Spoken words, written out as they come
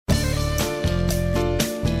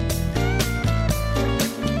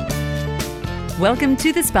Welcome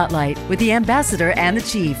to the Spotlight with the Ambassador and the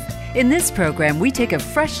Chief. In this program, we take a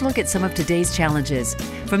fresh look at some of today's challenges,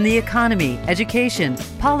 from the economy, education,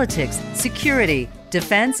 politics, security,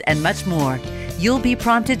 defense, and much more. You'll be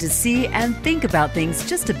prompted to see and think about things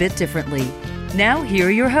just a bit differently. Now, here are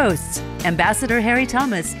your hosts, Ambassador Harry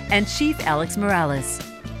Thomas and Chief Alex Morales.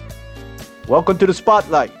 Welcome to the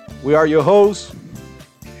Spotlight. We are your hosts,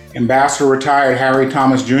 Ambassador Retired Harry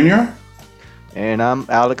Thomas Jr. And I'm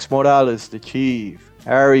Alex Morales, the Chief.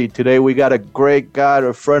 Harry, today we got a great guy,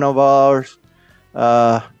 a friend of ours,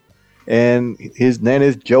 and his name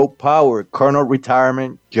is Joe Power, Colonel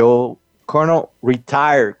Retired Joe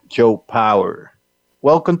Power.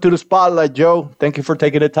 Welcome to the Spotlight, Joe. Thank you for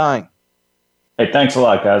taking the time. Hey, thanks a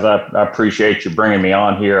lot, guys. I appreciate you bringing me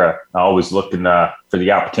on here. I always looking for the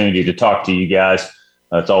opportunity to talk to you guys.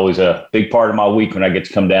 It's always a big part of my week when I get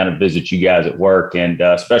to come down and visit you guys at work, and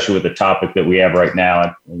especially with the topic that we have right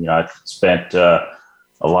now. I spent a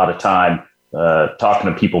lot of time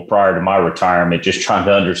talking to people prior to my retirement, just trying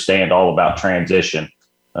to understand all about transition.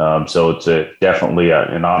 So it's definitely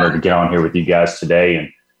an honor to get on here with you guys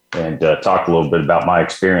today and talk a little bit about my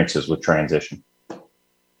experiences with transition.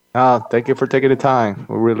 Thank you for taking the time.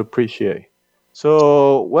 We really appreciate it.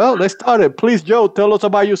 So, let's start it. Please, Joe, tell us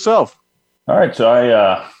about yourself. All right. So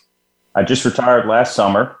I just retired last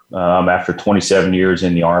summer after 27 years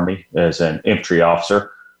in the Army as an infantry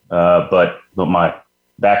officer. But my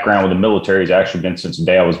background with the military has actually been since the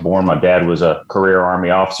day I was born. My dad was a career Army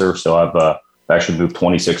officer, so I've actually moved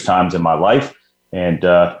 26 times in my life. And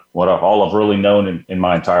all I've really known in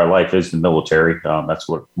my entire life is the military. That's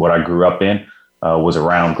what I grew up in, was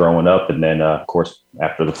around growing up. And then, of course,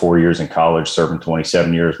 after the 4 years in college, serving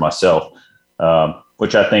 27 years myself.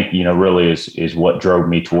 Which I think, really is what drove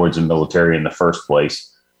me towards the military in the first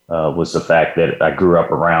place, was the fact that I grew up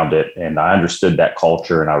around it and I understood that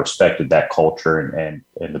culture and I respected that culture and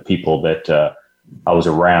the people that I was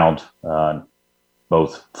around,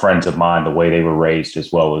 both friends of mine, the way they were raised,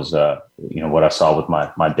 as well as, what I saw with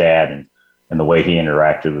my dad and the way he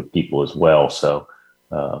interacted with people as well. So,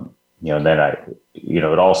 then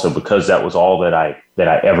it also, because that was all that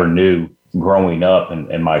I ever knew growing up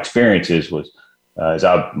and my experiences was, as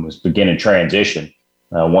I was beginning transition,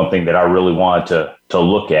 one thing that I really wanted to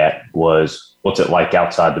look at was what's it like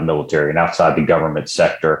outside the military and outside the government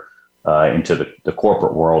sector into the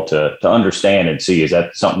corporate world to understand and see, is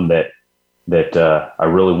that something that I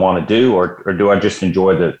really want to do, or do I just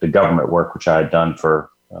enjoy the government work, which I had done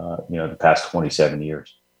for the past 27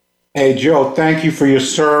 years. Hey, Joe, thank you for your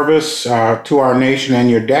service to our nation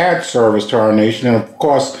and your dad's service to our nation. And of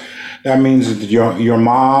course, that means that your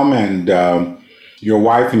mom and your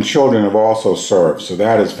wife and children have also served. So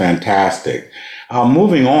that is fantastic.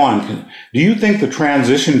 Moving on, do you think the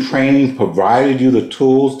transition training provided you the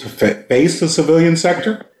tools to face the civilian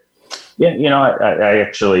sector? Yeah, I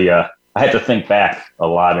actually I had to think back a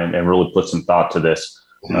lot and really put some thought to this.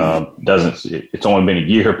 It's only been a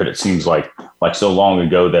year, but it seems like so long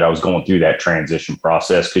ago that I was going through that transition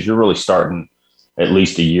process, because you're really starting at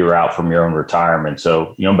least a year out from your own retirement.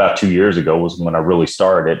 So, about 2 years ago was when I really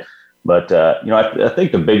started. But, I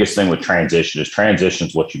think the biggest thing with transition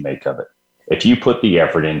is what you make of it. If you put the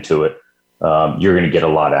effort into it, you're going to get a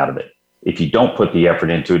lot out of it. If you don't put the effort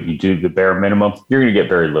into it, you do the bare minimum, you're going to get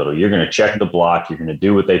very little. You're going to check the block. You're going to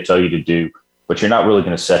do what they tell you to do, but you're not really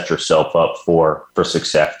going to set yourself up for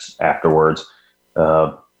success afterwards.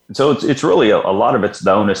 So it's really a lot of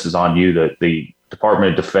the onus is on you. The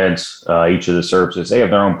Department of Defense, each of the services, they have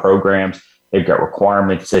their own programs. They've got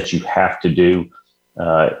requirements that you have to do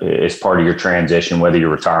as part of your transition, whether you're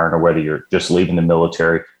retiring or whether you're just leaving the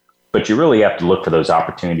military. But you really have to look for those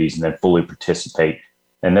opportunities and then fully participate.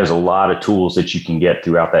 And there's a lot of tools that you can get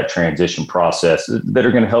throughout that transition process that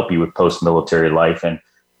are going to help you with post-military life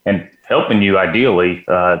and helping you ideally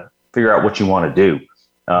figure out what you want to do.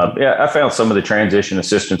 I found some of the transition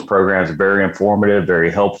assistance programs very informative, very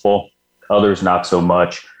helpful. Others not so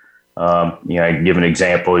much. I can give an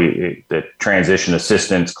example. The transition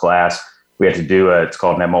assistance class, we had to do it's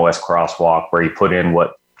called an MOS crosswalk, where you put in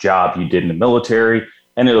what job you did in the military,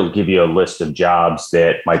 and it'll give you a list of jobs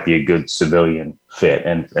that might be a good civilian fit.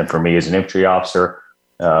 And for me as an infantry officer,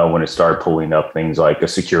 when it started pulling up things like a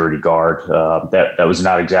security guard, that was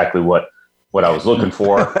not exactly what I was looking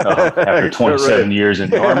for after 27 years in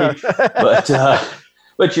the Army.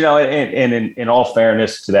 But in all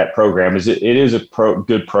fairness to that program, it is a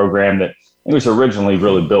good program that it was originally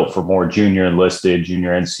really built for more junior enlisted, junior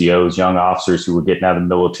NCOs, young officers who were getting out of the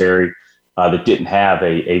military that didn't have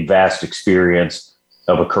a vast experience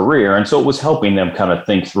of a career. And so it was helping them kind of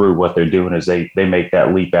think through what they're doing as they make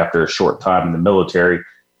that leap after a short time in the military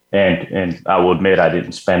And I will admit I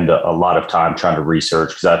didn't spend a lot of time trying to research,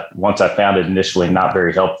 because once I found it initially not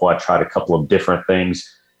very helpful, I tried a couple of different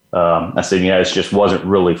things. I said, it just wasn't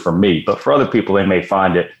really for me. But for other people, they may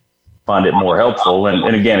find it more helpful.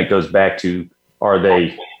 And again, it goes back to, are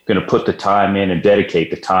they going to put the time in and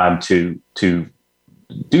dedicate the time to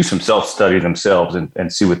do some self-study themselves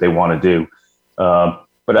and see what they want to do.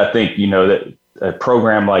 But I think, that a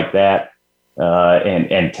program like that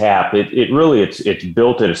and TAP, it's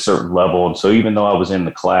built at a certain level. And so even though I was in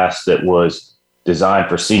the class that was designed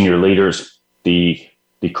for senior leaders, the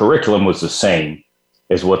curriculum was the same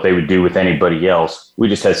as what they would do with anybody else. We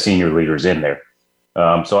just had senior leaders in there.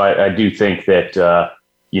 So I do think that,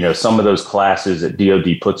 some of those classes that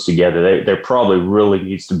DoD puts together, there probably really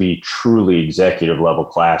needs to be truly executive level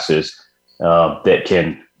classes that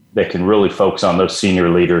can really focus on those senior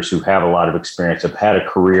leaders who have a lot of experience, have had a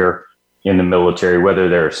career in the military, whether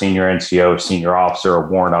they're a senior NCO, senior officer, or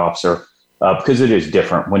warrant officer, because it is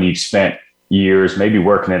different when you've spent years maybe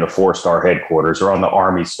working in a 4-star headquarters or on the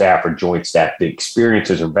Army staff or joint staff. The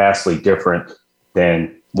experiences are vastly different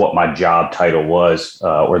than what my job title was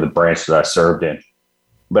or the branch that I served in.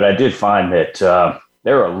 But I did find that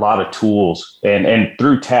there are a lot of tools, and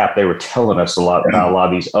through TAP, they were telling us a lot about a lot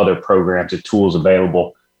of these other programs and tools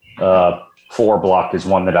available. 4Block is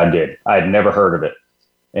one that I did. I had never heard of it.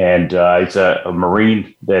 And it's a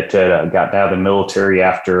Marine that got out of the military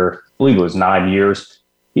after, I believe it was 9 years.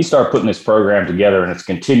 He started putting this program together, and it's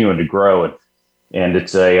continuing to grow. And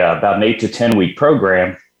it's about an 8 to 10 week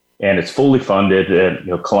program, and it's fully funded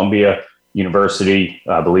at Columbia University.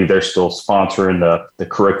 I believe they're still sponsoring the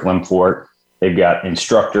curriculum for it. They've got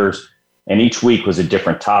instructors, and each week was a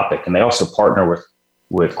different topic. And they also partner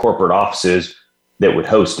with corporate offices that would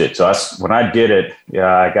host it. So when I did it,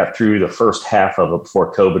 I got through the first half of it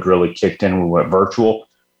before COVID really kicked in. We went virtual,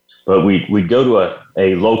 but we'd go to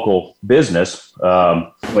a local business,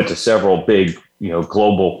 went to several big,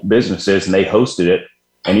 global businesses, and they hosted it.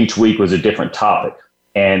 And each week was a different topic.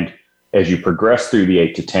 And as you progress through the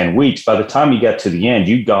 8 to 10 weeks, by the time you got to the end,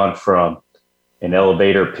 you'd gone from an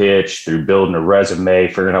elevator pitch through building a resume,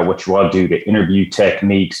 figuring out what you want to do, to interview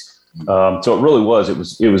techniques. So it really was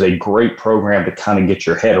a great program to kind of get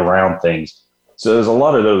your head around things. So there's a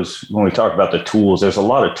lot of those, when we talk about the tools, there's a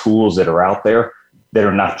lot of tools that are out there that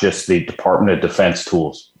are not just the Department of Defense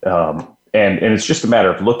tools. And it's just a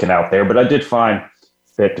matter of looking out there. But I did find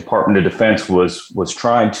that Department of Defense was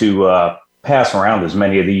trying to pass around as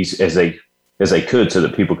many of these as they could so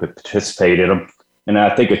that people could participate in them. And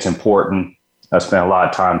I think it's important. I spent a lot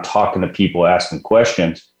of time talking to people, asking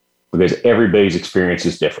questions, because everybody's experience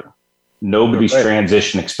is different. Nobody's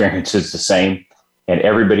transition experience is the same, and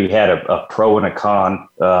everybody had a pro and a con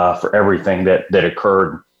for everything that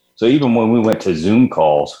occurred. So even when we went to Zoom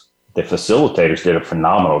calls, the facilitators did a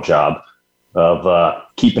phenomenal job of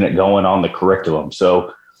keeping it going on the curriculum.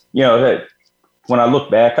 So, that when I look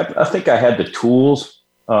back, I think I had the tools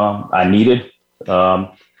I needed.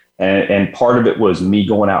 And part of it was me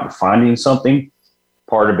going out and finding something.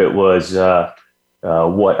 Part of it was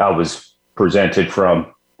what I was presented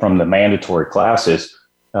from the mandatory classes.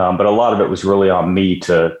 But a lot of it was really on me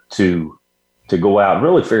to go out and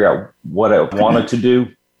really figure out what I wanted to do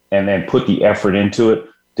and then put the effort into it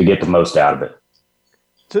to get the most out of it.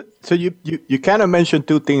 So you kind of mentioned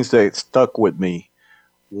two things that stuck with me.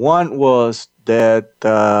 One was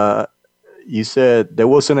that you said there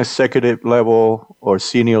was an executive level or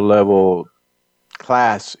senior level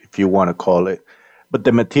class, if you want to call it, but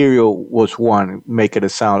the material was one, making it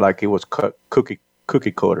sound like it was cookie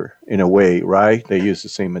cutter in a way, right? They use the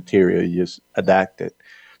same material, you just adapt it.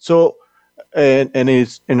 So, and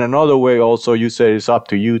it's in another way also, you said it's up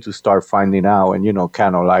to you to start finding out and,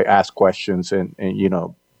 kind of like ask questions and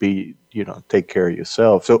take care of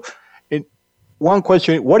yourself. So one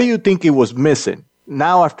question, what do you think it was missing?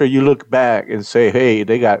 Now, after you look back and say, hey,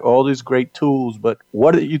 they got all these great tools, but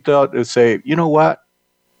what did you thought to say, you know what?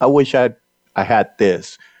 I wish I had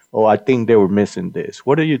this, or I think they were missing this.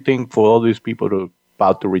 What do you think for all these people who are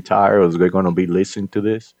about to retire, or they're going to be listening to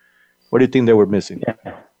this? What do you think they were missing?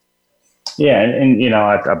 Yeah. And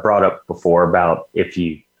I brought up before about if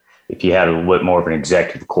you had a little bit more of an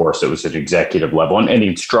executive course, it was at executive level, and the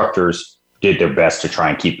instructors did their best to try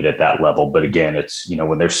and keep it at that level. But again, it's,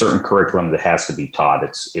 when there's certain curriculum that has to be taught,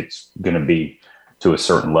 it's going to be to a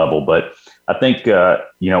certain level. But I think,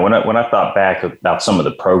 when I thought back about some of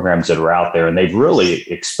the programs that are out there, and they've really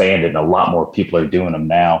expanded and a lot more people are doing them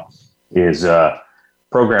now, is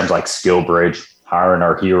programs like SkillBridge, Hiring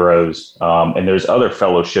Our Heroes. And there's other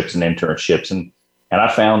fellowships and internships. And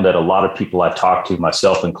I found that a lot of people I talked to,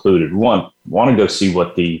 myself included, want to go see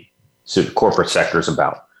what the corporate sector is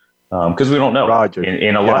about. because we don't know. Roger.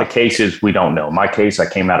 In a lot of cases, we don't know. In my case, I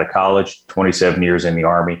came out of college, 27 years in the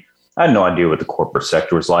Army. I had no idea what the corporate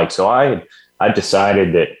sector was like. So I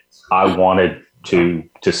decided that I wanted to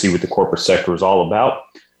see what the corporate sector was all about,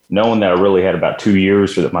 knowing that I really had about 2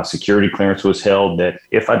 years or that my security clearance was held, that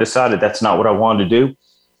if I decided that's not what I wanted to do,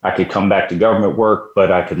 I could come back to government work,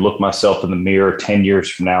 but I could look myself in the mirror 10 years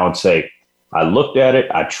from now and say, I looked at it,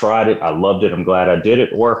 I tried it, I loved it, I'm glad I did it,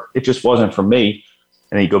 or it just wasn't for me.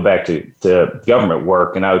 And then you go back to government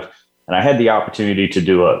work. And I had the opportunity to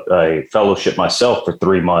do a fellowship myself for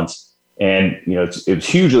 3 months. And, it was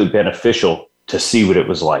hugely beneficial to see what it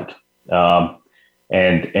was like.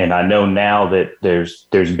 And I know now that there's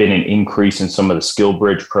been an increase in some of the Skill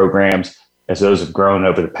Bridge programs as those have grown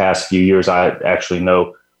over the past few years. I actually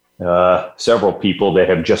know several people that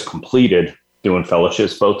have just completed doing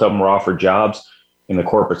fellowships. Both of them were offered jobs in the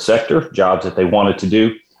corporate sector, jobs that they wanted to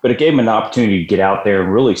do. But it gave them an opportunity to get out there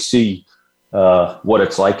and really see what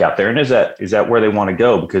it's like out there. And is that where they want to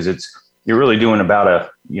go? Because you're really doing about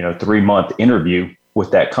a 3-month interview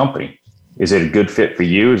with that company. Is it a good fit for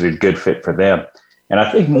you? Is it a good fit for them? And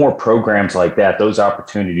I think more programs like that, those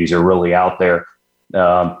opportunities are really out there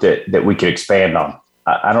that we could expand on.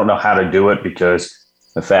 I don't know how to do it because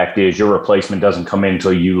the fact is your replacement doesn't come in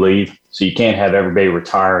until you leave. So you can't have everybody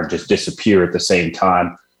retire and just disappear at the same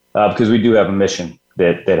time because we do have a mission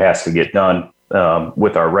that has to get done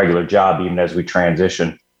with our regular job, even as we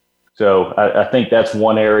transition. So I think that's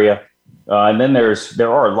one area. And then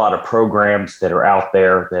there are a lot of programs that are out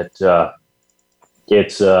there that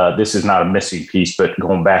this is not a missing piece, but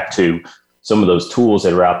going back to some of those tools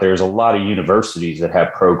that are out there, there's a lot of universities that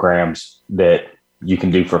have programs that you can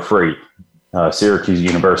do for free. Syracuse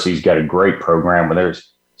University's got a great program where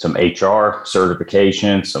there's some HR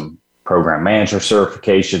certifications, some program manager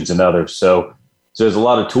certifications, and others. So there's a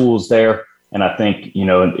lot of tools there. And I think,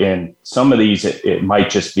 in some of these, it might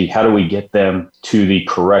just be how do we get them to the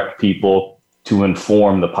correct people to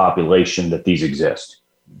inform the population that these exist.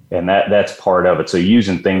 And that's part of it. So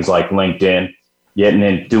using things like LinkedIn, getting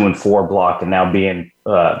in, doing 4Block, and now being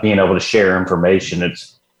able to share information.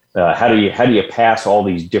 It's how do you pass all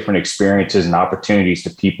these different experiences and opportunities to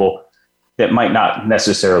people that might not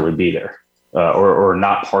necessarily be there or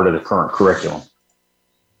not part of the current curriculum.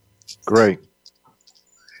 Great.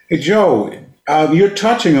 Hey, Joe, you're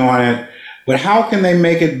touching on it, but how can they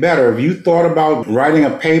make it better? Have you thought about writing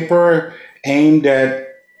a paper aimed at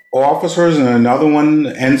officers and another one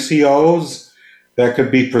NCOs that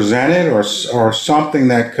could be presented, or something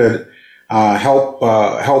that could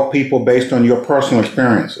help people based on your personal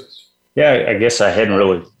experiences? Yeah, I guess I hadn't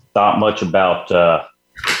really thought much about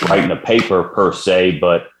writing a paper per se,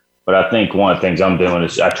 but I think one of the things I'm doing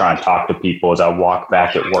is I try and talk to people as I walk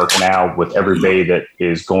back at work now with everybody that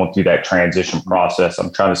is going through that transition process.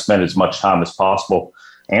 I'm trying to spend as much time as possible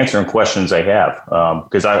answering questions they have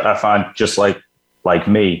because I find just like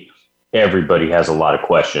me, everybody has a lot of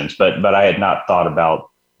questions, but I had not thought about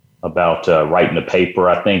writing a paper.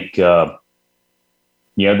 I think, that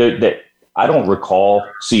I don't recall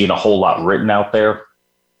seeing a whole lot written out there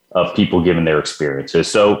of people giving their experiences.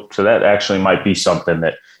 So that actually might be something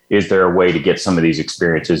that, is there a way to get some of these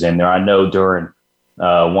experiences in there? I know during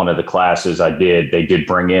one of the classes they did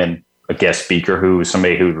bring in a guest speaker who was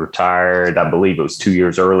somebody who retired, I believe it was 2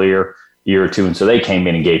 years earlier, year or two. And so they came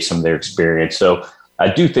in and gave some of their experience. So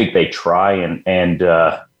I do think they try and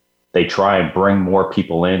they try and bring more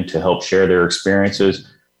people in to help share their experiences.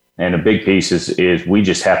 And a big piece is we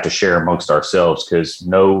just have to share amongst ourselves because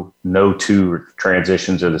no two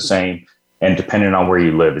transitions are the same. And depending on where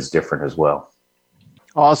you live is different as well.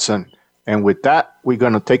 Awesome. And with that, we're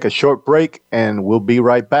going to take a short break and we'll be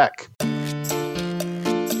right back.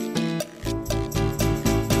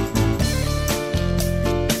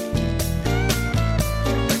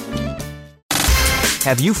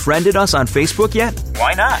 Have you friended us on Facebook yet?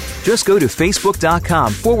 Why not? Just go to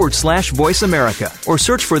facebook.com/Voice America or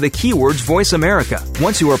search for the keywords Voice America.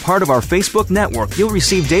 Once you are part of our Facebook network, you'll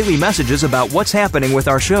receive daily messages about what's happening with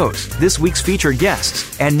our shows, this week's featured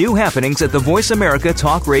guests, and new happenings at the Voice America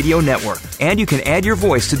Talk Radio Network. And you can add your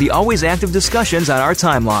voice to the always active discussions on our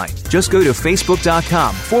timeline. Just go to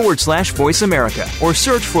facebook.com/Voice America or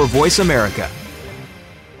search for Voice America.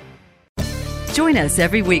 Join us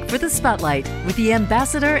every week for the Spotlight with the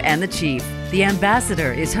Ambassador and the Chief. The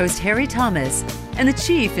Ambassador is host Harry Thomas, and the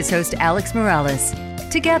Chief is host Alex Morales.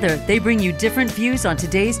 Together, they bring you different views on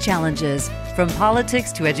today's challenges, from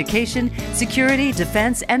politics to education, security,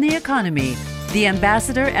 defense, and the economy. The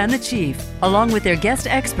Ambassador and the Chief, along with their guest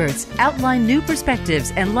experts, outline new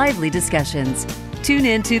perspectives and lively discussions. Tune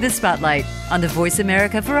in to the Spotlight on the Voice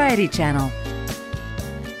America Variety Channel.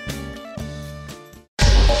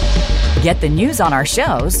 Get the news on our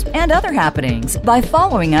shows and other happenings by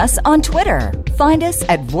following us on Twitter. Find us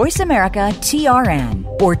at Voice America TRN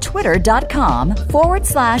or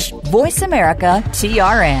twitter.com/Voice America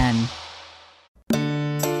TRN.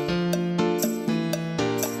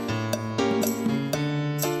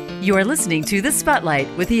 You are listening to The Spotlight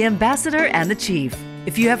with the Ambassador and the Chief.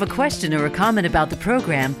 If you have a question or a comment about the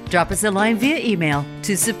program, drop us a line via email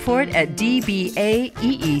to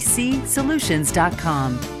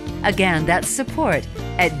support@dbaeecsolutions.com. Again, that's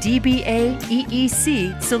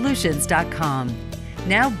support@dbaeecsolutions.com.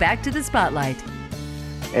 Now back to The Spotlight.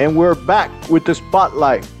 And we're back with The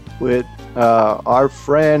Spotlight with our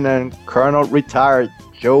friend and Colonel retired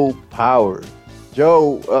Joe Power.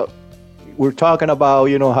 Joe, we're talking about,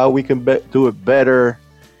 how we can do it better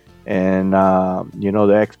and,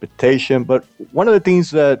 the expectation. But one of the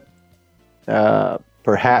things that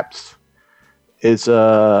perhaps is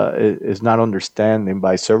not understanding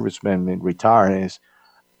by servicemen in retiring is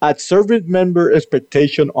service member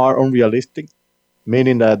expectations are unrealistic,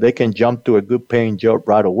 meaning that they can jump to a good paying job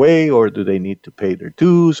right away, or do they need to pay their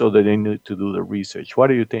dues, or do they need to do the research? What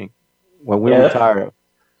do you think when we retire?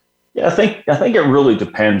 Yeah, I think it really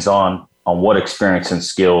depends on what experience and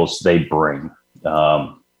skills they bring.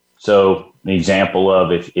 So an example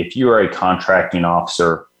of if you are a contracting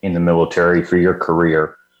officer in the military for your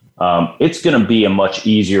career, it's going to be a much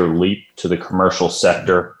easier leap to the commercial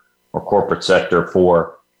sector or corporate sector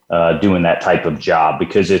for doing that type of job,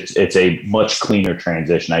 because it's a much cleaner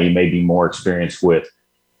transition. Now, you may be more experienced with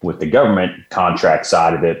the government contract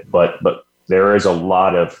side of it, but there is a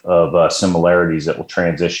lot of similarities that will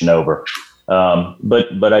transition over.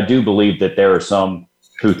 But I do believe that there are some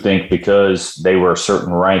who think because they were a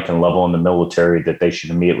certain rank and level in the military that they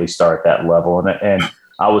should immediately start at that level. And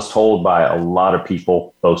I was told by a lot of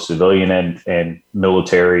people, both civilian and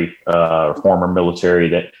military, former military,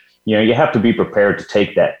 that you have to be prepared to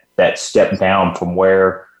take that step down from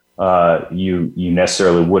where you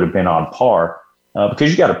necessarily would have been on par,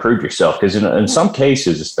 because you got to prove yourself. Because in some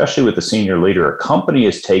cases, especially with a senior leader, a company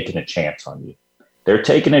is taking a chance on you. They're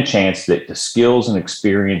taking a chance that the skills and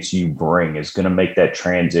experience you bring is going to make that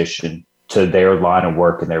transition to their line of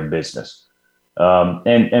work and their business.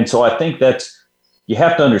 And so I think you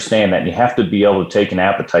have to understand that, and you have to be able to take an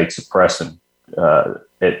appetite suppressant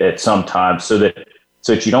at some time so that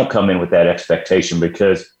you don't come in with that expectation.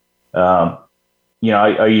 Because, I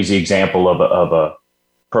use the example of a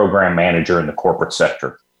program manager in the corporate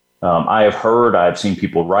sector. I've seen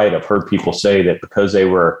people write, I've heard people say that because they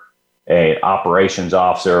were a operations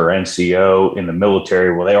officer or NCO in the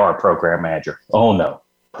military, well, they are a program manager. Oh no,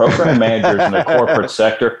 program managers in the corporate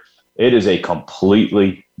sector, it is a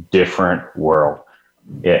completely different world.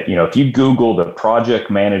 If you Google the project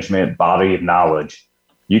management body of knowledge,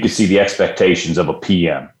 you can see the expectations of a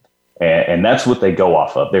PM. And that's what they go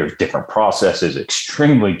off of. There's different processes,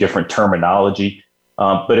 extremely different terminology.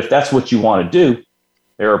 But if that's what you want to do,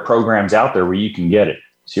 there are programs out there where you can get it.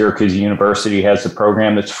 Syracuse University has a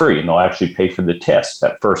program that's free, and they'll actually pay for the test,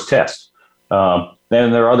 that first test. Then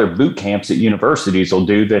there are other boot camps that universities will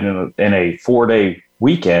do that in a 4-day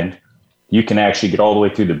weekend. You can actually get all the way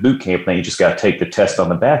through the boot camp, and you just got to take the test on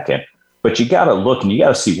the back end. But you got to look and you got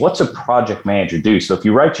to see, what's a project manager do? So if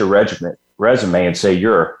you write your resume and say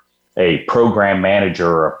you're a program manager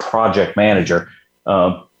or a project manager,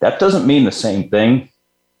 that doesn't mean the same thing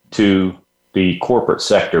to the corporate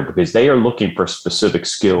sector, because they are looking for specific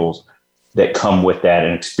skills that come with that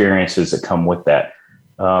and experiences that come with that.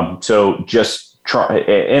 So just try,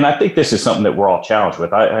 and I think this is something that we're all challenged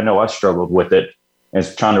with. I know I struggled with it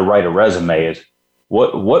as trying to write a resume. Is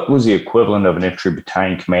what was the equivalent of an infantry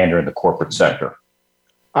battalion commander in the corporate sector?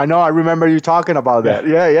 I know. I remember you talking about that.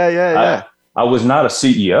 Yeah. I was not a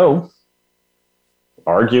CEO.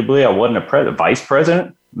 Arguably, I wasn't a vice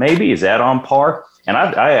president. Maybe. Is that on par? And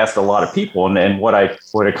I asked a lot of people, and what I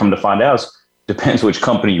come to find out is depends which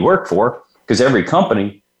company you work for, because every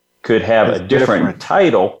company could have a different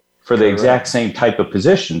title for the exact same type of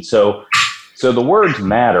position. So the words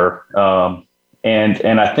matter,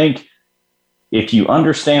 and I think if you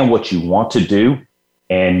understand what you want to do,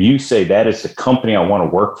 and you say that is the company I want to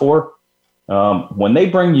work for, when they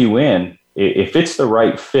bring you in, if it's the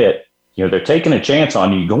right fit, they're taking a chance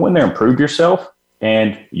on you. Go in there and prove yourself,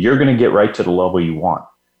 and you're going to get right to the level you want.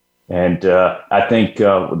 And I think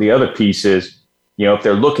the other piece is, if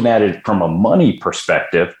they're looking at it from a money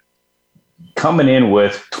perspective, coming in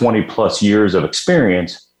with 20 plus years of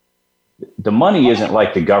experience, the money isn't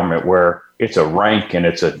like the government where it's a rank and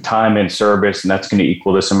it's a time in service and that's going to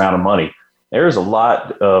equal this amount of money. There's a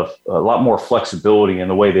lot more flexibility in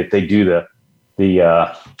the way that they do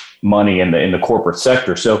the money in the corporate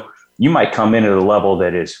sector. So you might come in at a level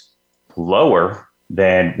that is lower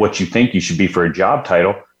than what you think you should be for a job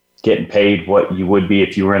title, getting paid what you would be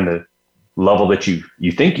if you were in the level that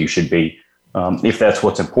you think you should be, if that's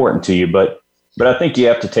what's important to you. But I think you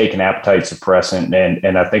have to take an appetite suppressant,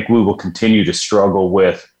 and I think we will continue to struggle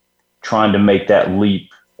with trying to make that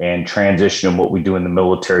leap and transition what we do in the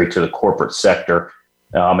military to the corporate sector.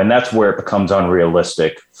 And that's where it becomes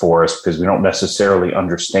unrealistic for us, because we don't necessarily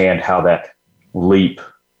understand how that leap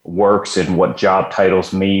works and what job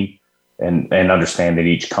titles mean, and understand that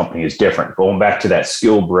each company is different. Going back to that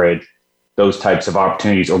skill bridge, those types of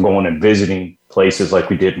opportunities, or going and visiting places like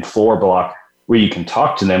we did in Floor Block, where you can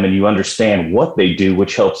talk to them and you understand what they do,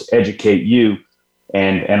 which helps educate you.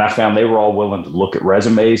 And I found they were all willing to look at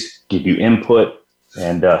resumes, give you input,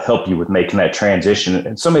 and help you with making that transition,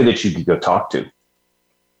 and somebody that you could go talk to.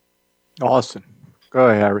 Awesome. Go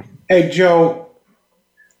ahead, Harry. Hey, Joe,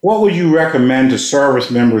 what would you recommend to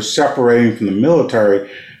service members separating from the military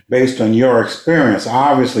based on your experience?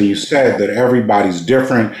 Obviously, you said that everybody's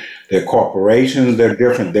different. Their corporations, they're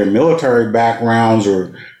different. Their military backgrounds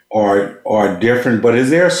are different. But is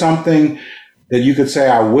there something that you could say,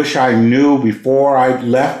 I wish I knew before I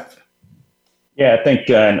left? Yeah, I think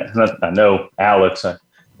I know Alex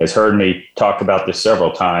has heard me talk about this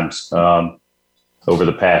several times over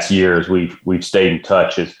the past years. We've stayed in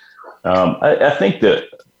touch. I think that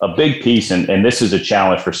a big piece, and this is a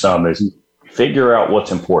challenge for some, is figure out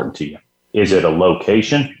what's important to you. Is it a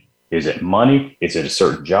location? Is it money? Is it a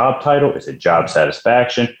certain job title? Is it job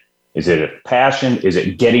satisfaction? Is it a passion? Is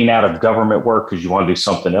it getting out of government work because you want to do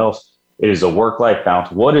something else? It is a work-life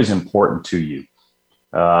balance. What is important to you?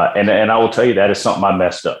 And I will tell you, that is something I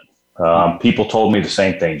messed up. People told me the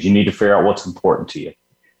same things. You need to figure out what's important to you.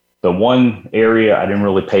 The one area I didn't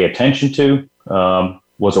really pay attention to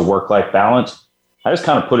was a work-life balance. I just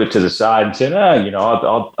kind of put it to the side and said,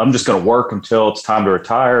 I'm just going to work until it's time to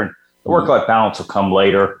retire, and the work-life balance will come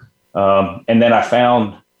later. And then I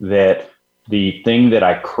found that the thing that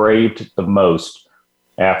I craved the most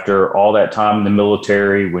after all that time in the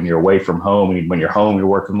military, when you're away from home, and when you're home, you're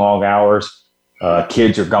working long hours,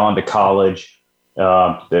 kids are gone to college.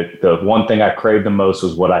 The one thing I craved the most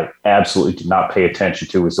was what I absolutely did not pay attention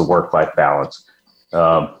to, was the work-life balance.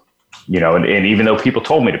 And even though people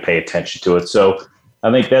told me to pay attention to it. So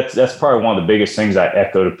I think that's probably one of the biggest things I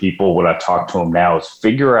echo to people when I talk to them now, is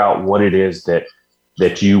figure out what it is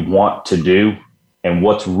that you want to do and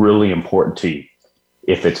what's really important to you.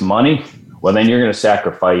 If it's money, well, then you're going to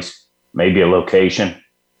sacrifice maybe a location,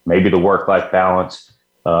 maybe the work-life balance,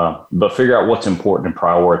 but figure out what's important and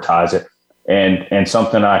prioritize it. And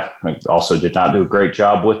something I also did not do a great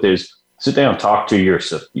job with is sit down and talk to your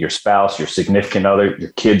spouse, your significant other,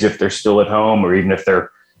 your kids, if they're still at home or even if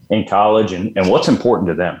they're in college, and what's important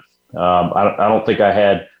to them. I don't think I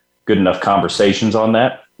had good enough conversations on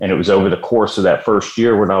that. And it was over the course of that first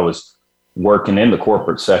year when I was working in the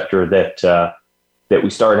corporate sector that we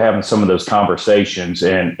started having some of those conversations.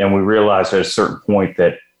 And we realized at a certain point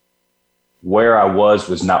that where I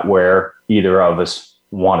was not where either of us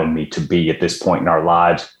wanted me to be at this point in our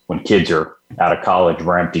lives, when kids are out of college,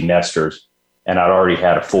 we're empty nesters. And I'd already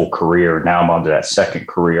had a full career. Now I'm on to that second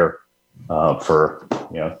career for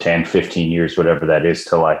 10, 15 years, whatever that is,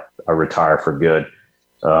 till I retire for good.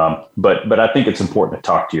 But I think it's important to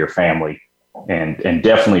talk to your family and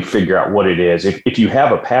definitely figure out what it is. If you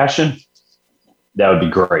have a passion, that would be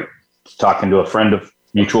great. Talking to a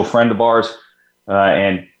mutual friend of ours,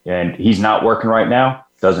 and he's not working right now,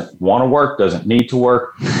 doesn't want to work, doesn't need to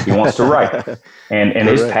work. He wants to write, and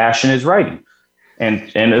his passion is writing.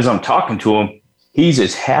 And as I'm talking to him, he's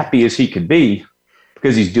as happy as he could be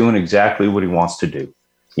because he's doing exactly what he wants to do.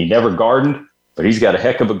 He never gardened, but he's got a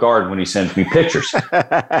heck of a garden when he sends me pictures.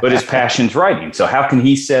 But his passion's writing. So how can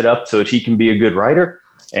he set up so that he can be a good writer?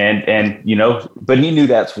 But he knew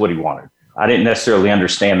that's what he wanted. I didn't necessarily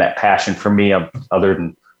understand that passion for me, other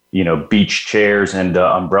than, beach chairs and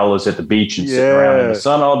umbrellas at the beach and sitting around in the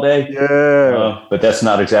sun all day. Yeah. But that's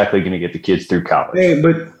not exactly going to get the kids through college. Hey,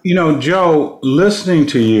 but, Joe, listening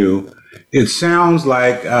to you, it sounds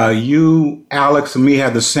like you, Alex, and me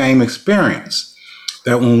had the same experience.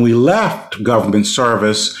 That when we left government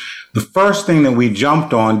service, the first thing that we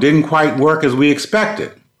jumped on didn't quite work as we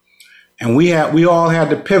expected. And we all had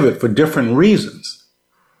to pivot for different reasons.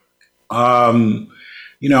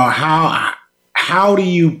 How do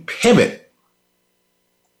you pivot?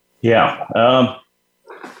 Yeah.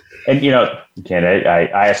 Again, I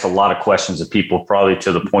asked a lot of questions of people, probably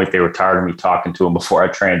to the point they were tired of me talking to them before I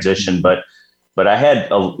transitioned. But I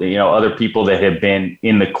had, other people that have been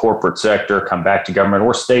in the corporate sector come back to government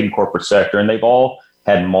or stayed in corporate sector, and they've all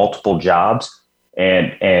had multiple jobs.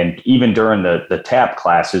 And even during the TAP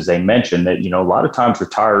classes, they mentioned that, a lot of times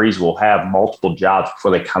retirees will have multiple jobs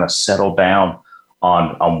before they kind of settle down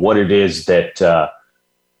on what it is that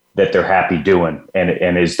they're happy doing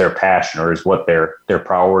and is their passion or is what their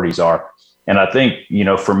priorities are. And I think,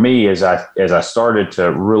 for me, as I started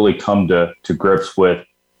to really come to grips with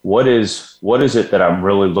what is it that I'm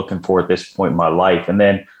really looking for at this point in my life, and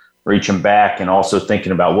then reaching back and also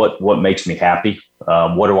thinking about what makes me happy.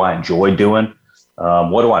 What do I enjoy doing?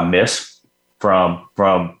 What do I miss from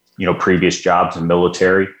previous jobs in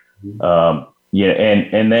military?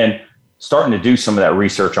 And then starting to do some of that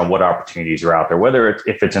research on what opportunities are out there, whether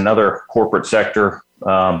if it's another corporate sector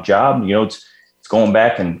job, it's going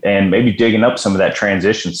back and maybe digging up some of that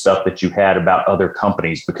transition stuff that you had about other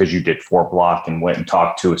companies because you did 4 Block and went and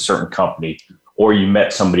talked to a certain company, or you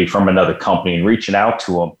met somebody from another company and reaching out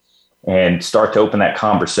to them and start to open that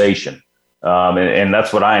conversation. And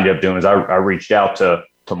that's what I ended up doing is I reached out to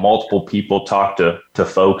multiple people, talked to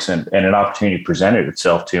folks, and an opportunity presented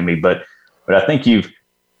itself to me. But I think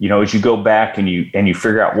as you go back and you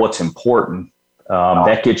figure out what's important,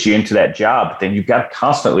 that gets you into that job. But then you've got to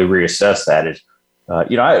constantly reassess that.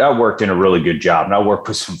 I worked in a really good job and I worked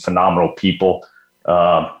with some phenomenal people.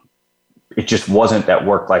 It just wasn't that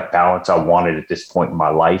work-life balance I wanted at this point in my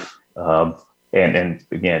life. And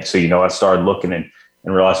again, so, I started looking and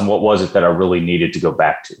realizing what was it that I really needed to go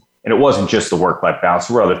back to. And it wasn't just the work-life balance.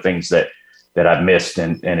 There were other things that I missed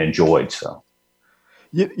and enjoyed. So,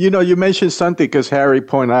 you mentioned something because Harry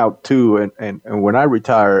pointed out too. And when I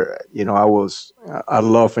retired, I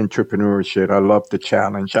love entrepreneurship. I love the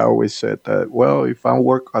challenge. I always said that, well, if I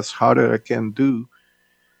work as hard as I can do,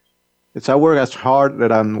 if I work as hard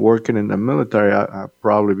that I'm working in the military, I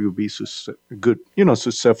probably will be good,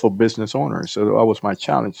 successful business owner. So that was my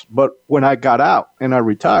challenge. But when I got out and I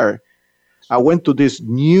retired, I went to this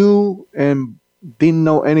new and didn't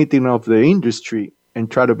know anything of the industry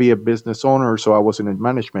and tried to be a business owner. So I was in a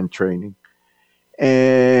management training.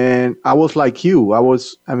 And I was like you. I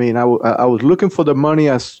was looking for the money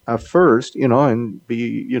at first, and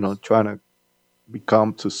be, trying to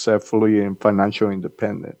become successfully and financially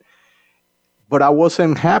independent. But I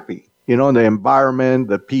wasn't happy, the environment,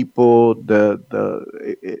 the people,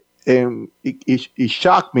 and it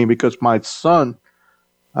shocked me because my son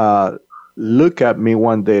looked at me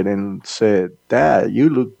one day and said, "Dad, you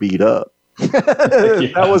look beat up."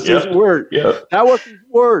 That was his word. Yeah. That was his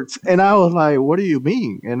words. And I was like, "What do you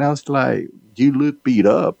mean?" And I was like, "You look beat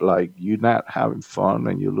up, like you're not having fun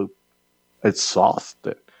and you look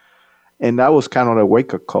exhausted." And that was kind of a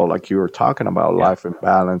wake-up call, like you were talking about, life and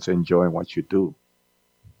balance, enjoying what you do.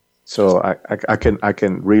 So I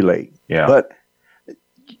can relate. Yeah. But,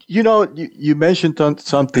 you mentioned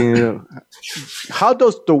something. How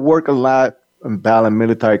does the work and life and balance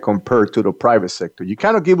military compare to the private sector? You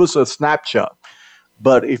kind of give us a snapshot.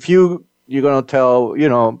 But if you're going to tell,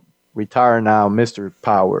 retire now, Mr.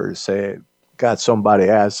 Powers, say, got somebody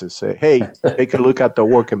else to say, hey, take a look at the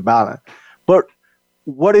work and balance. But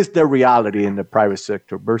what is the reality in the private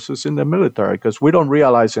sector versus in the military? Because we don't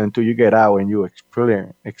realize it until you get out and you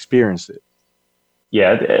experience it.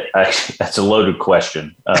 Yeah, that's a loaded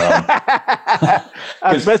question.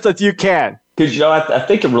 As best as you can. Because, I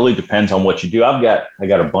think it really depends on what you do. I got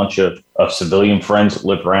a bunch of civilian friends that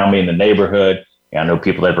live around me in the neighborhood. I know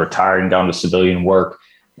people that have retired and gone to civilian work.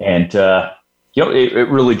 And, it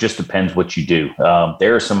really just depends what you do.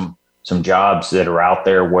 There are some jobs that are out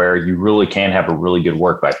there where you really can have a really good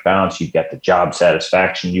work-life balance. You've got the job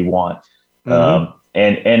satisfaction you want.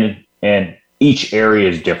 Mm-hmm. And each area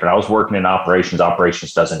is different. I was working in operations.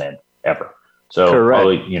 Operations doesn't end ever. So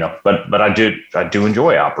probably, but I do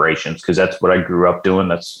enjoy operations because that's what I grew up doing.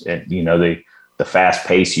 That's, the fast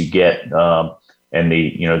pace you get, and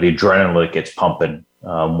the adrenaline that gets pumping,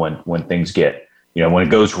 when things get, when it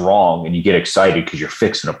goes wrong and you get excited because you're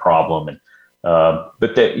fixing a problem. And,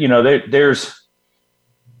 but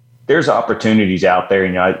there's opportunities out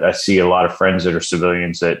there. I see a lot of friends that are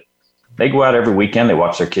civilians that they go out every weekend. They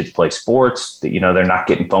watch their kids play sports. They're not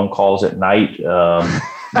getting phone calls at night.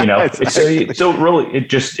 It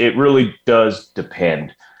really does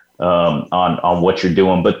depend on what you're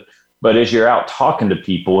doing. But as you're out talking to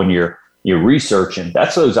people and you're researching,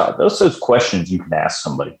 that's those questions you can ask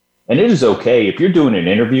somebody. And it is okay if you're doing an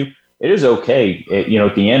interview. It is okay,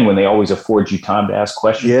 at the end when they always afford you time to ask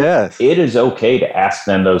questions. Yes. It is okay to ask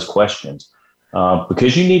them those questions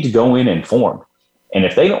because you need to go in informed. And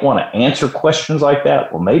if they don't want to answer questions like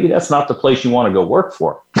that, well, maybe that's not the place you want to go work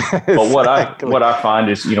for. Exactly. But what I find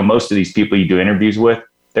is, most of these people you do interviews with,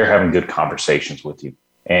 they're having good conversations with you,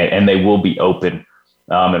 and they will be open.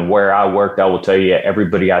 And where I worked, I will tell you,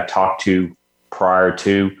 everybody I talked to prior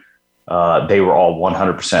to, they were all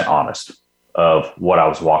 100% honest of what I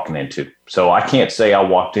was walking into. So I can't say I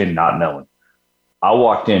walked in not knowing. I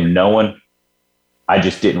walked in knowing. I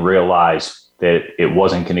just didn't realize that it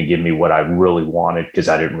wasn't going to give me what I really wanted because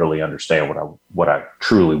I didn't really understand what I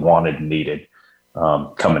truly wanted and needed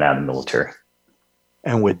coming out of the military.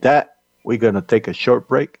 And with that, we're going to take a short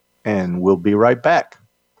break, and we'll be right back.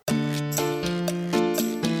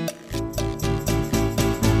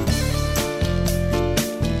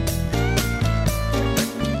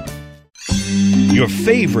 Your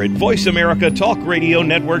favorite Voice America Talk Radio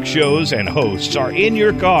Network shows and hosts are in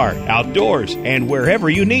your car, outdoors, and wherever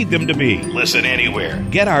you need them to be. Listen anywhere.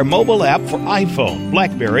 Get our mobile app for iPhone,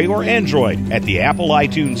 BlackBerry, or Android at the Apple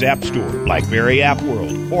iTunes App Store, BlackBerry App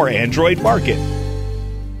World, or Android Market.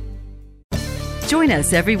 Join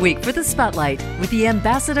us every week for The Spotlight with the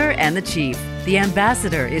Ambassador and the Chief. The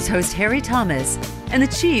Ambassador is host Harry Thomas, and the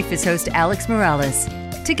Chief is host Alex Morales.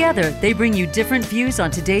 Together, they bring you different views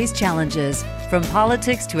on today's challenges, from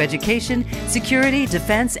politics to education, security,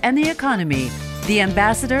 defense, and the economy. The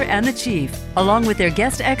Ambassador and the Chief, along with their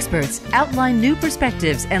guest experts, outline new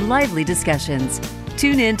perspectives and lively discussions.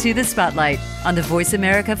 Tune in to The Spotlight on the Voice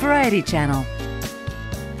America Variety Channel.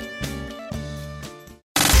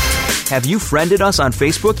 Have you friended us on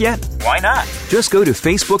Facebook yet? Why not? Just go to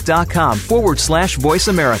facebook.com/Voice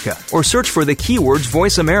America or search for the keywords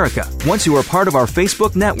Voice America. Once you are part of our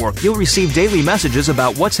Facebook network, you'll receive daily messages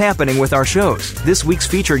about what's happening with our shows, this week's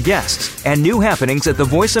featured guests, and new happenings at the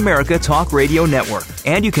Voice America Talk Radio Network.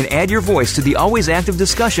 And you can add your voice to the always active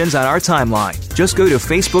discussions on our timeline. Just go to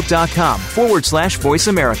facebook.com/Voice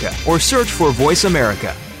America or search for Voice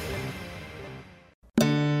America.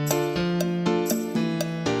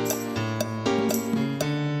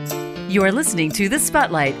 You are listening to The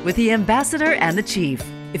Spotlight with the Ambassador and the Chief.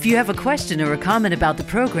 If you have a question or a comment about the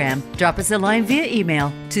program, drop us a line via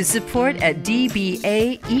email to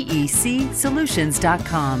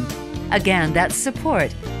support@dbaeecsolutions.com. Again, that's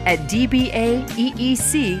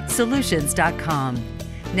support@dbaeecsolutions.com.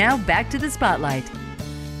 Now back to The Spotlight.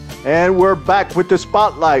 And we're back with The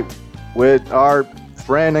Spotlight with our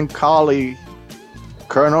friend and colleague,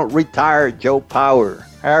 Colonel Retired Joe Power.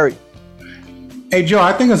 Harry. Hey, Joe,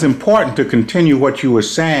 I think it's important to continue what you were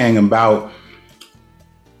saying about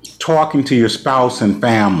talking to your spouse and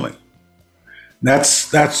family.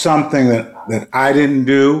 That's something that I didn't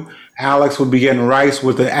do. Alex would be getting rice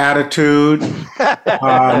with the attitude.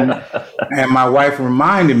 And my wife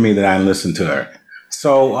reminded me that I listened to her.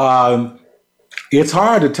 So it's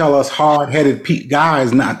hard to tell us hard-headed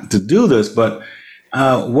guys not to do this, but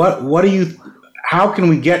what do you? How can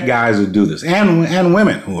we get guys to do this, and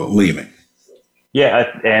women who are leaving? Yeah,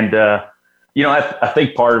 and I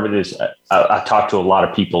think part of it is I talk to a lot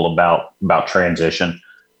of people about transition,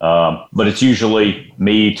 but it's usually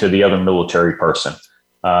me to the other military person.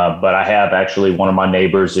 But I have actually one of my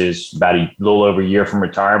neighbors is about a little over a year from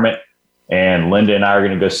retirement, and Linda and I are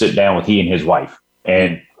going to go sit down with he and his wife,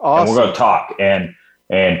 and, awesome. And we're going to talk. And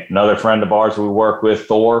another friend of ours we work with,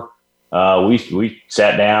 Thor, we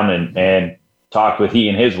sat down and talked with he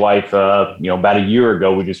and his wife, about a year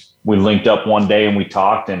ago. We linked up one day and we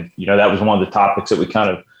talked, and, that was one of the topics that we kind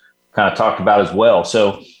of talked about as well.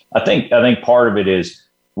 So I think part of it is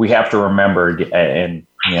we have to remember, and,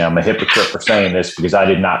 I'm a hypocrite for saying this because I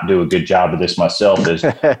did not do a good job of this myself, is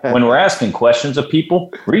when we're asking questions of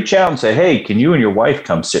people, reach out and say, hey, can you and your wife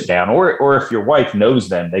come sit down? Or if your wife knows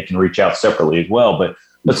them, they can reach out separately as well.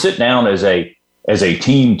 But sit down as a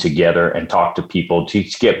team together and talk to people to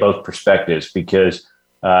get both perspectives, because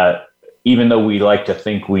even though we like to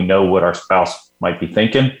think we know what our spouse might be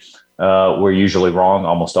thinking, we're usually wrong,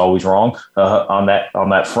 almost always wrong on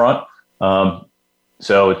that front.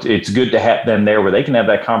 So it's good to have them there where they can have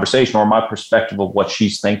that conversation, or my perspective of what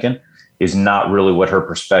she's thinking is not really what her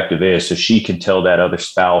perspective is. So she can tell that other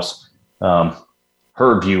spouse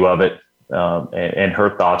her view of it and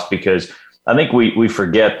her thoughts, because I think we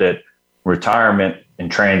forget that retirement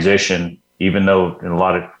and transition, even though in a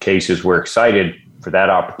lot of cases we're excited for that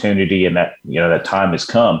opportunity and that, that time has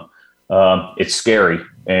come, it's scary.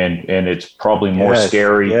 And it's probably more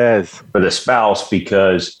scary for the spouse,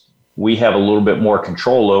 because we have a little bit more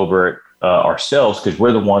control over it ourselves, because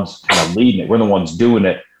we're the ones kind of leading it. We're the ones doing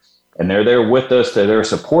it, and they're there with us. They're there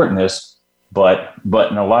supporting us. But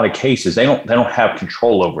in a lot of cases, they don't have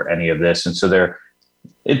control over any of this. And so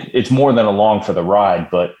it's more than along for the ride,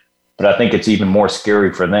 but I think it's even more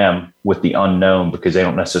scary for them with the unknown, because they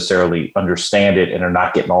don't necessarily understand it and are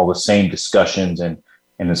not getting all the same discussions and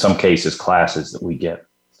in some cases classes that we get.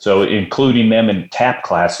 So including them in TAP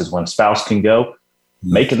classes when spouse can go,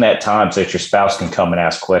 making that time so that your spouse can come and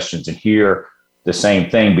ask questions and hear the same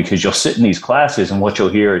thing, because you'll sit in these classes and what you'll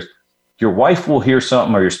hear is your wife will hear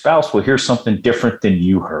something or your spouse will hear something different than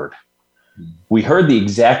you heard. We heard the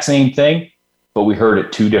exact same thing, but we heard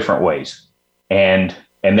it two different ways. And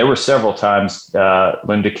there were several times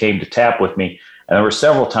Linda came to tap with me, and there were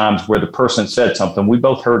several times where the person said something. We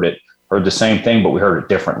both heard the same thing, but we heard it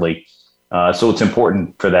differently. So it's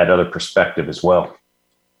important for that other perspective as well.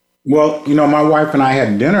 Well, my wife and I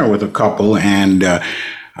had dinner with a couple, and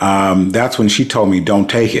that's when she told me, don't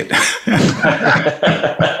take it.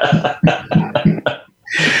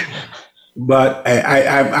 But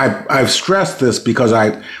I've stressed this because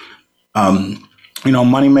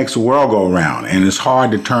money makes the world go around, and it's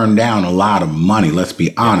hard to turn down a lot of money, let's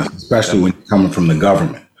be honest, especially when you're coming from the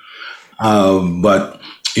government. But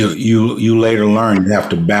you later learn you have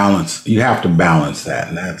to balance that,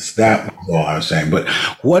 and that's all I was saying. But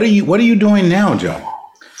what are you doing now, Joe?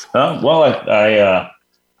 Well, I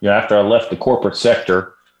after I left the corporate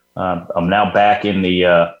sector, I'm now back in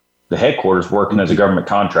the headquarters working as a government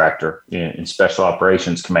contractor in Special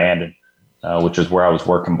Operations Command, which is where I was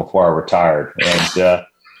working before I retired. And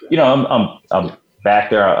I'm back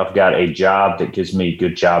there. I've got a job that gives me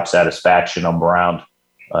good job satisfaction. I'm around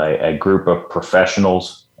a group of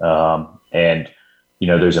professionals, and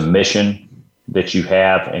there's a mission that you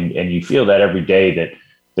have, and you feel that every day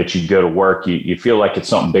that you go to work, you feel like it's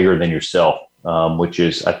something bigger than yourself, which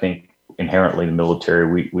is, I think, inherently in the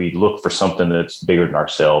military. We look for something that's bigger than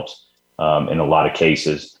ourselves in a lot of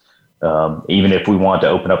cases. Even if we want to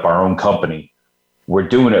open up our own company, we're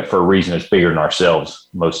doing it for a reason that's bigger than ourselves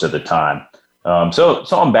most of the time. So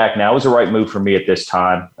I'm back now. It was the right move for me at this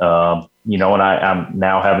time. And I'm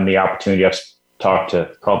now having the opportunity. I've talked to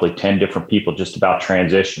probably 10 different people just about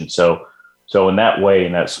transition. So in that way,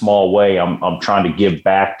 in that small way, I'm trying to give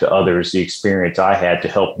back to others the experience I had to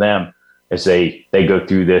help them as they go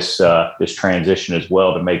through this transition as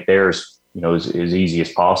well, to make theirs, as easy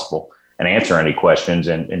as possible, and answer any questions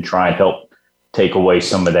and try and help take away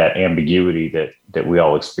some of that ambiguity that we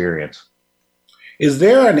all experience. Is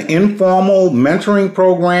there an informal mentoring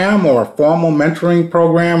program or a formal mentoring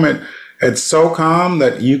program at SOCOM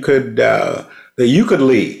that you could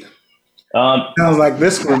lead? Sounds like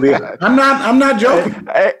this would be. I'm not joking.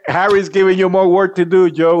 Hey, Harry's giving you more work to do,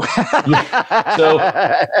 Joe.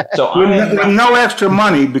 So with no extra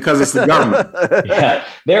money because it's the government. Yeah,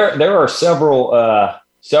 there are several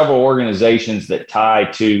organizations that tie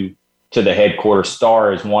to the headquarters.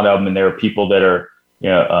 STAR is one of them, and there are people that are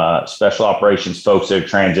special operations folks that have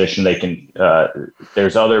transitioned. They can.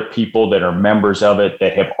 There's other people that are members of it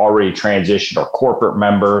that have already transitioned, or corporate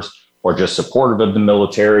members, or just supportive of the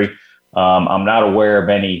military. I'm not aware of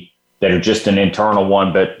any that are just an internal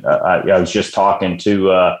one, but I was just talking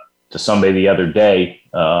to somebody the other day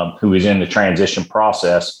who is in the transition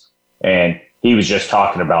process, and he was just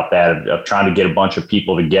talking about that, of trying to get a bunch of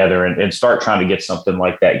people together and start trying to get something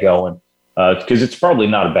like that going, because it's probably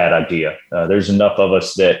not a bad idea. There's enough of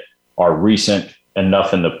us that are recent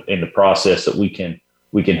enough in the process that we can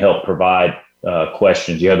help provide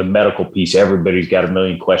questions. The medical piece, everybody's got a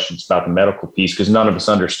million questions about the medical piece because none of us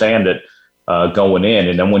understand it going in.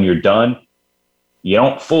 And then when you're done, you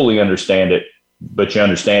don't fully understand it, but you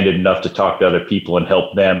understand it enough to talk to other people and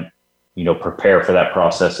help them, prepare for that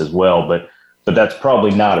process as well. But that's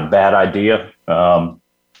probably not a bad idea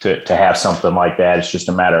to have something like that. It's just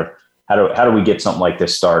a matter of how do we get something like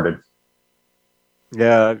this started?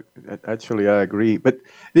 Yeah, actually, I agree. But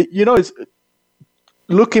it's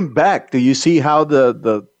looking back. Do you see how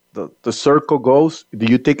the circle goes? Do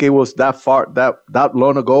you think it was that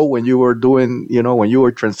long ago when you were doing, when you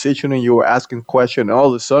were transitioning, you were asking questions, and all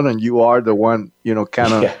of a sudden you are the one,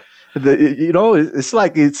 kind of, it's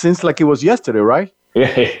like, it seems like it was yesterday, right?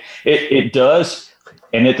 Yeah, it does.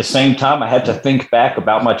 And at the same time, I had to think back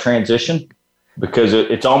about my transition because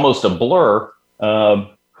it's almost a blur.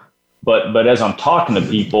 But as I'm talking to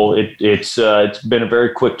people, it's been a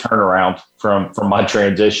very quick turnaround from my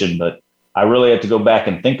transition. But I really had to go back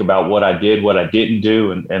and think about what I did, what I didn't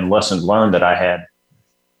do, and lessons learned that I had.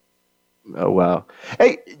 Oh, wow.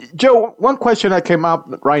 Hey, Joe, one question that came up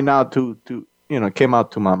right now came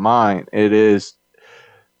out to my mind. It is,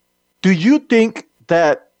 do you think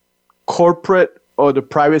that corporate or the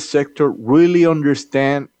private sector really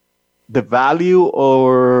understand the value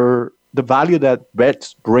that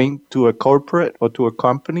vets bring to a corporate or to a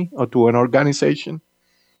company or to an organization?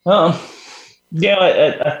 I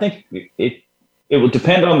think it will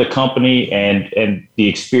depend on the company and the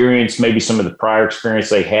experience, maybe some of the prior experience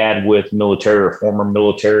they had with military or former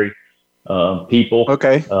military people.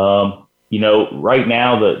 Okay. Right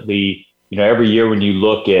now, the every year when you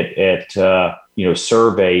look at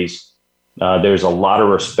surveys, There's a lot of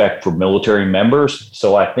respect for military members.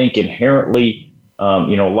 So I think inherently, a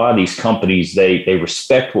lot of these companies, they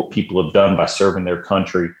respect what people have done by serving their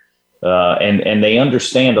country. And they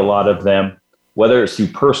understand, a lot of them, whether it's through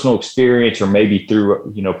personal experience or maybe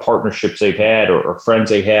through, partnerships they've had or friends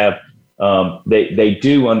they have, they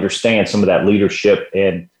do understand some of that leadership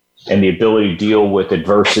and the ability to deal with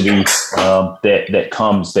adversity that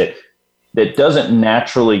comes that doesn't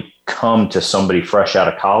naturally come to somebody fresh out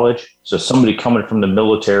of college. So somebody coming from the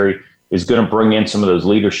military is going to bring in some of those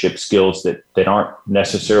leadership skills that aren't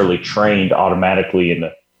necessarily trained automatically in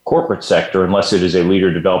the corporate sector, unless it is a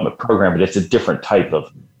leader development program, but it's a different type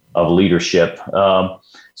of leadership.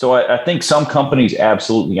 So I think some companies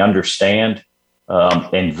absolutely understand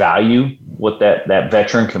and value what that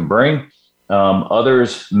veteran can bring.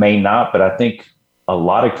 Others may not, but I think a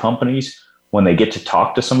lot of companies, when they get to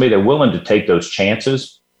talk to somebody, they're willing to take those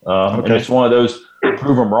chances. And it's one of those,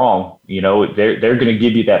 prove them wrong. They're going to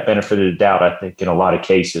give you that benefit of the doubt, I think, in a lot of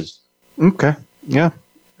cases. Okay. Yeah.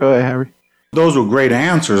 Go ahead, Harry. Those were great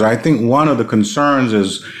answers. I think one of the concerns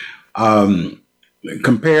is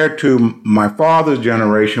compared to my father's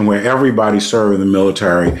generation, where everybody served in the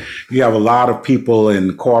military, you have a lot of people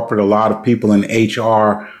in corporate, a lot of people in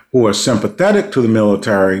HR who are sympathetic to the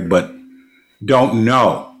military, but don't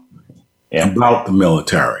know about the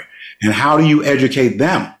military. And how do you educate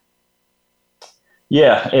them?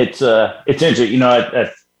 Yeah, it's interesting.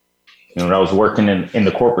 When I was working in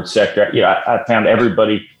the corporate sector, I found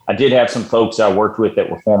everybody. I did have some folks I worked with that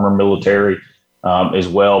were former military as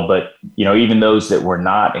well, but even those that were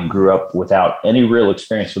not and grew up without any real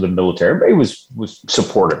experience with the military, everybody was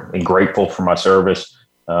supportive and grateful for my service.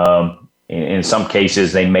 In some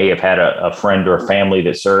cases, they may have had a friend or a family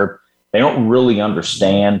that served. They don't really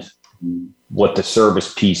understand what the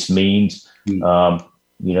service piece means. How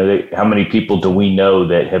many people do we know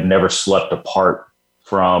that have never slept apart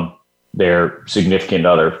from their significant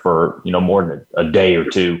other for, more than a day or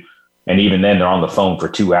two? And even then, they're on the phone for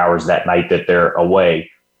 2 hours that night that they're away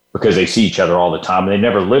because they see each other all the time and they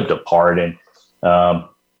never lived apart. And,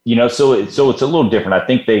 so it's a little different. I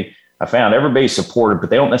think I found everybody's supportive, but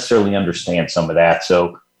they don't necessarily understand some of that.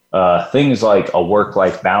 So things like a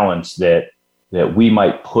work-life balance that we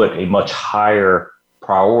might put a much higher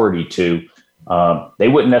priority to, they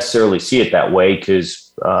wouldn't necessarily see it that way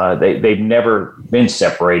because they've never been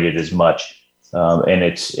separated as much,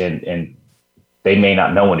 and they may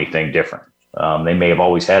not know anything different. They may have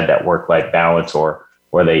always had that work-life balance, or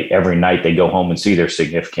where every night they go home and see their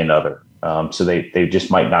significant other. So they just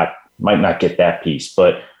might not get that piece.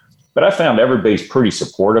 But I found everybody's pretty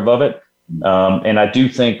supportive of it. And I do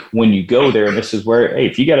think when you go there, and this is where,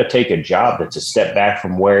 if you got to take a job that's a step back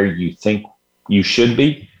from where you think you should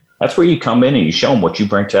be, that's where you come in and you show them what you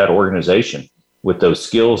bring to that organization with those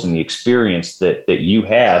skills and the experience that you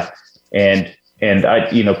have. And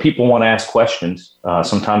people want to ask questions.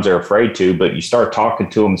 Sometimes they're afraid to, but you start talking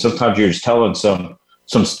to them. Sometimes you're just telling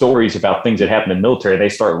some stories about things that happened in the military. They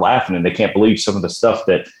start laughing and they can't believe some of the stuff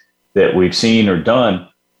that we've seen or done.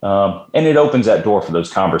 And it opens that door for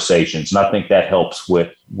those conversations. And I think that helps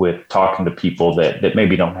with talking to people that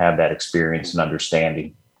maybe don't have that experience and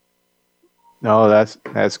understanding. No,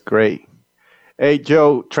 that's great. Hey,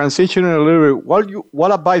 Joe, transitioning a little bit,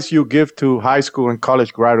 what advice you give to high school and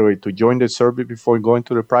college graduates to join the service before going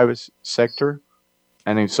to the private sector?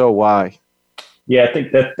 And if so, why? Yeah, I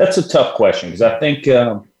think that's a tough question because I think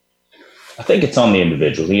it's on the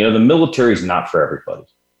individual. The military is not for everybody.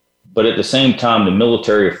 But at the same time, the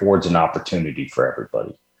military affords an opportunity for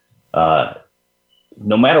everybody.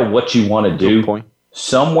 No matter what you want to do,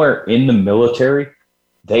 somewhere in the military,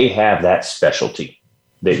 they have that specialty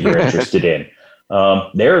that you're interested in.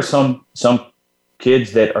 There are some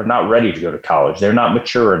kids that are not ready to go to college. They're not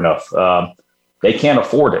mature enough. They can't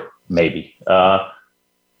afford it, maybe.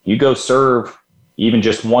 You go serve even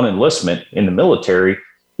just one enlistment in the military,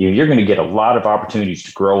 you're going to get a lot of opportunities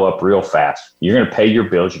to grow up real fast. You're going to pay your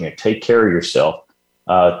bills. You're going to take care of yourself.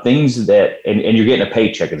 Things that, and you're getting a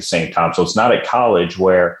paycheck at the same time. So it's not at college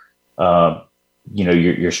where,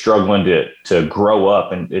 you're struggling to grow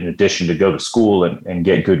up in addition to go to school and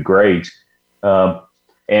get good grades.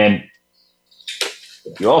 And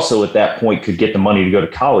you also at that point could get the money to go to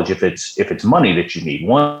college if it's money that you need.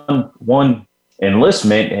 One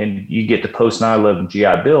enlistment and you get the post 9/11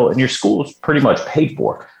 GI Bill and your school is pretty much paid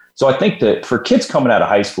for. So I think that for kids coming out of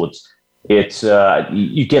high school, it's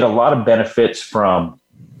you get a lot of benefits from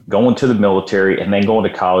going to the military and then going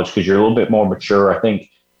to college because you're a little bit more mature. I think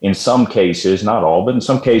in some cases, not all, but in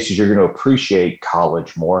some cases, you're going to appreciate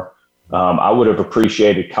college more. I would have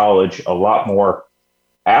appreciated college a lot more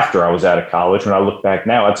after I was out of college. When I look back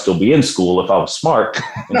now, I'd still be in school if I was smart.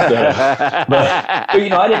 but I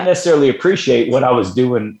didn't necessarily appreciate what I was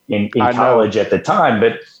doing in college at the time.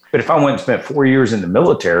 But if I went and spent 4 years in the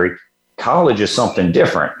military, college is something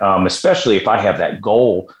different, especially if I have that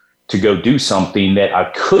goal to go do something that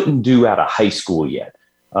I couldn't do out of high school yet.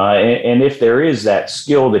 And if there is that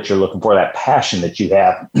skill that you're looking for, that passion that you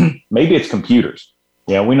have, maybe it's computers.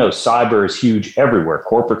 We know cyber is huge everywhere.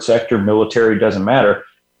 Corporate sector, military, doesn't matter.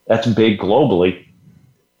 That's big globally.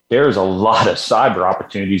 There's a lot of cyber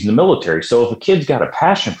opportunities in the military. So if a kid's got a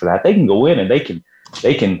passion for that, they can go in and they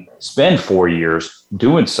can spend 4 years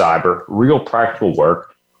doing cyber, real practical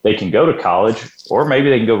work. They can go to college, or maybe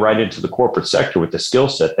they can go right into the corporate sector with the skill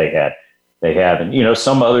set they have. And,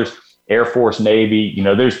 some others, Air Force, Navy,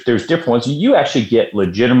 there's different ones. You actually get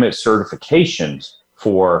legitimate certifications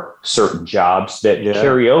for certain jobs that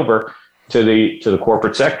carry over to the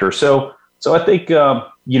corporate sector. So I think,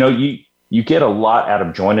 you get a lot out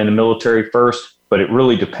of joining the military first, but it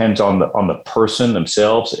really depends on the person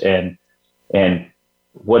themselves and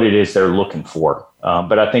what it is they're looking for.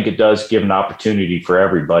 But I think it does give an opportunity for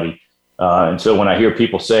everybody. And so when I hear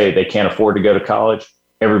people say they can't afford to go to college,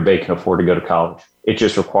 everybody can afford to go to college. It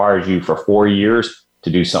just requires you for 4 years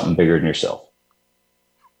to do something bigger than yourself.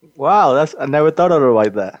 Wow, I never thought of it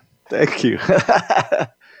like that. Thank you.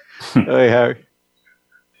 Hey, Harry.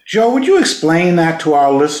 Joe, would you explain that to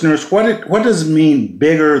our listeners? What does it mean,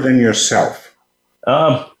 bigger than yourself?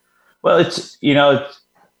 Well, it's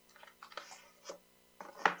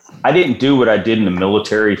I didn't do what I did in the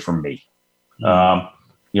military for me.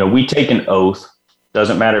 We take an oath.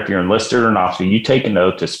 Doesn't matter if you're enlisted or an officer. You take an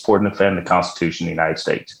oath to support and defend the Constitution of the United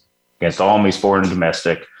States against all enemies, foreign and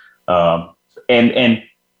domestic. And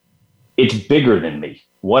it's bigger than me.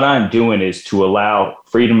 What I'm doing is to allow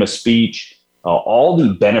freedom of speech, all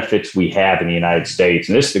the benefits we have in the United States.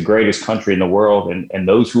 And this is the greatest country in the world. And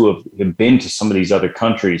those who have been to some of these other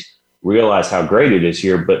countries realize how great it is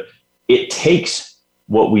here. But it takes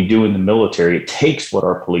what we do in the military. It takes what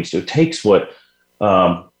our police do. It takes what,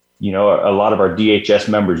 a lot of our DHS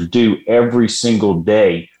members do every single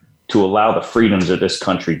day to allow the freedoms that this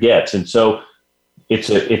country gets. And so it's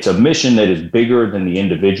a mission that is bigger than the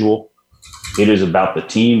individual. It is about the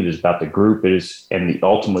team. It is about the group.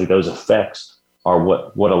 Ultimately those effects are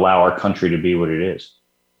what allow our country to be what it is.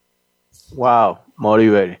 Wow.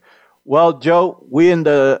 Motivating. Well, Joe, we in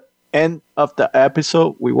the end of the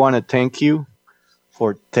episode, we want to thank you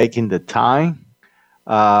for taking the time.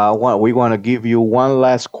 We want to give you one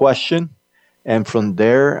last question. And from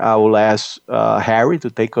there, I will ask Harry to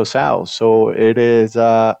take us out. So it is,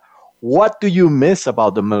 what do you miss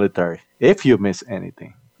about the military, if you miss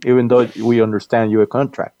anything? Even though we understand you're a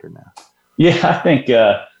contractor now. Yeah, I think,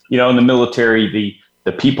 in the military,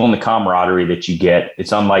 the people and the camaraderie that you get,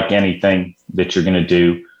 it's unlike anything that you're going to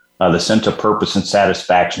do. The sense of purpose and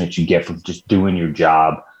satisfaction that you get from just doing your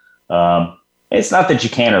job. It's not that you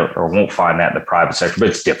can or won't find that in the private sector, but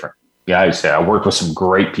it's different. Yeah, I worked with some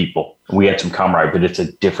great people. We had some camaraderie, but it's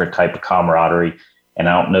a different type of camaraderie. And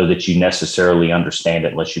I don't know that you necessarily understand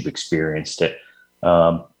it unless you've experienced it.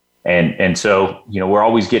 And so, we're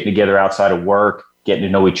always getting together outside of work, getting to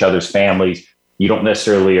know each other's families. You don't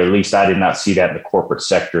necessarily, or at least I did not see that in the corporate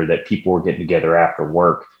sector, that people were getting together after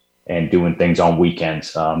work and doing things on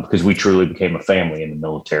weekends, because we truly became a family in the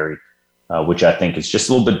military, which I think is just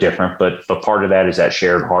a little bit different. But part of that is that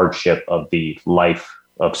shared hardship of the life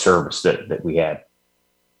of service that we had.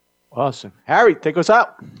 Awesome. Harry, take us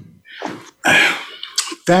out.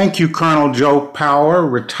 Thank you, Colonel Joe Power,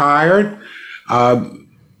 retired.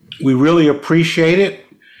 We really appreciate it.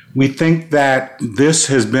 We think that this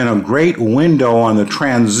has been a great window on the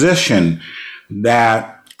transition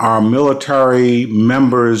that our military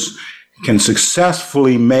members can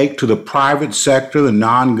successfully make to the private sector, the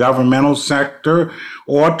non-governmental sector,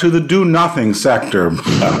 or to the do-nothing sector.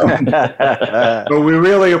 But we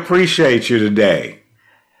really appreciate you today.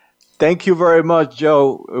 Thank you very much,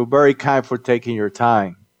 Joe. You're very kind for taking your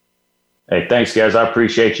time. Hey, thanks, guys. I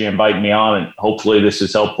appreciate you inviting me on, and hopefully this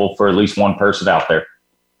is helpful for at least one person out there.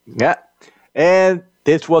 Yeah. And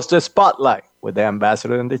this was the Spotlight with the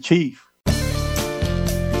Ambassador and the Chief.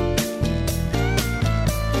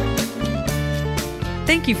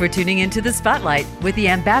 Thank you for tuning into the Spotlight with the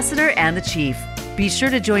Ambassador and the Chief. Be sure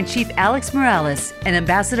to join Chief Alex Morales and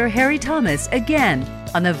Ambassador Harry Thomas again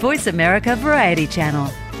on the Voice America Variety Channel.